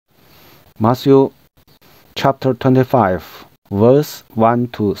Matthew chapter 25, verse 1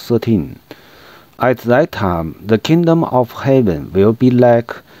 to 13. At that time, the kingdom of heaven will be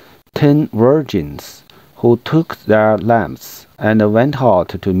like 10 virgins who took their lamps and went out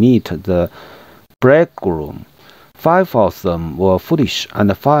to meet the bridegroom. 5 of them were foolish,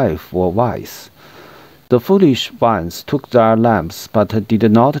 and 5 were wise. The foolish ones took their lamps, but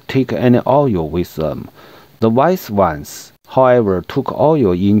did not take any oil with them. The wise ones, however, took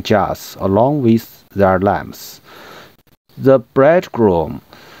oil in jars along with their lamps. The bridegroom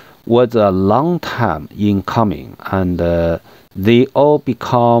was a long time in coming, and they all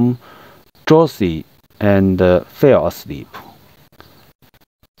became drowsy and fell asleep.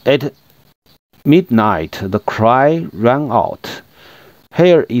 At midnight the cry rang out,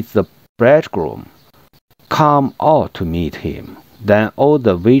 "Here is the bridegroom, come out to meet him." Then all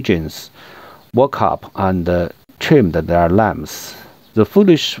the virgins woke up and trimmed their lamps. The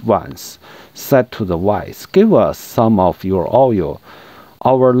foolish ones said to the wise, "Give us some of your oil,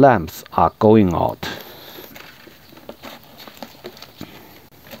 our lamps are going out."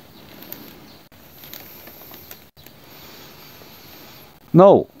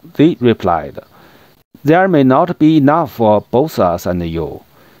 "No," they replied, "there may not be enough for both us and you.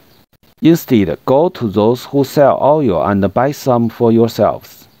 Instead, go to those who sell oil and buy some for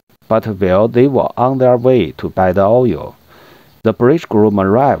yourselves." But while they were on their way to buy the oil, the bridegroom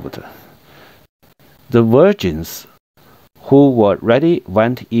arrived. The virgins who were ready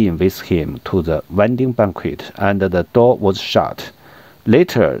went in with him to the wedding banquet, and the door was shut.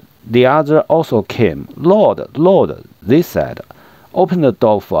 Later, the others also came. "Lord, Lord," they said, "open the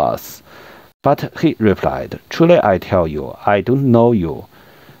door for us." But he replied, "Truly I tell you, I don't know you.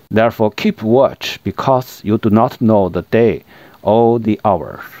 Therefore keep watch, because you do not know the day or the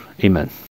hour." Amen.